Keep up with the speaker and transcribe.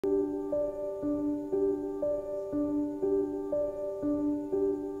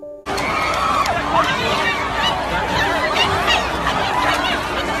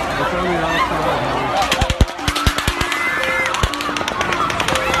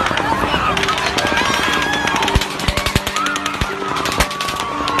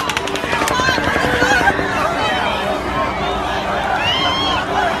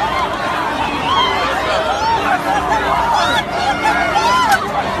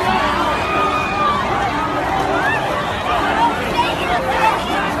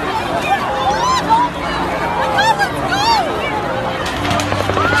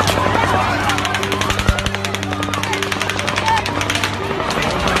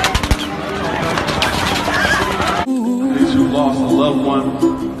loved ones.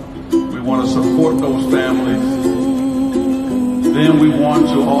 We want to support those families. Then we want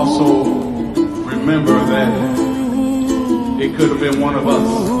to also remember that it could have been one of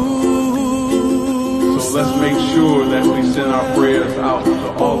us. So let's make sure that we send our prayers out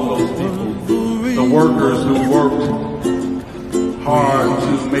to all of those people, the workers who worked hard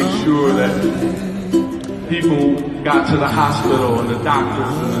to make sure that people got to the hospital, and the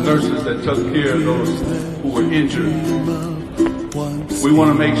doctors and the nurses that took care of those who were injured. We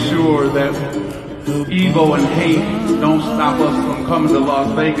want to make sure that evil and hate don't stop us from coming to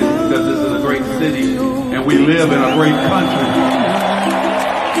Las Vegas, because this is a great city and we live in a great country.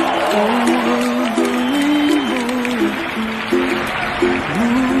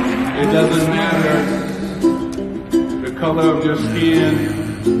 It doesn't matter the color of your skin.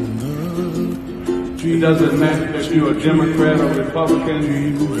 It doesn't matter if you're a Democrat or Republican.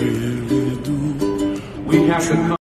 We have to come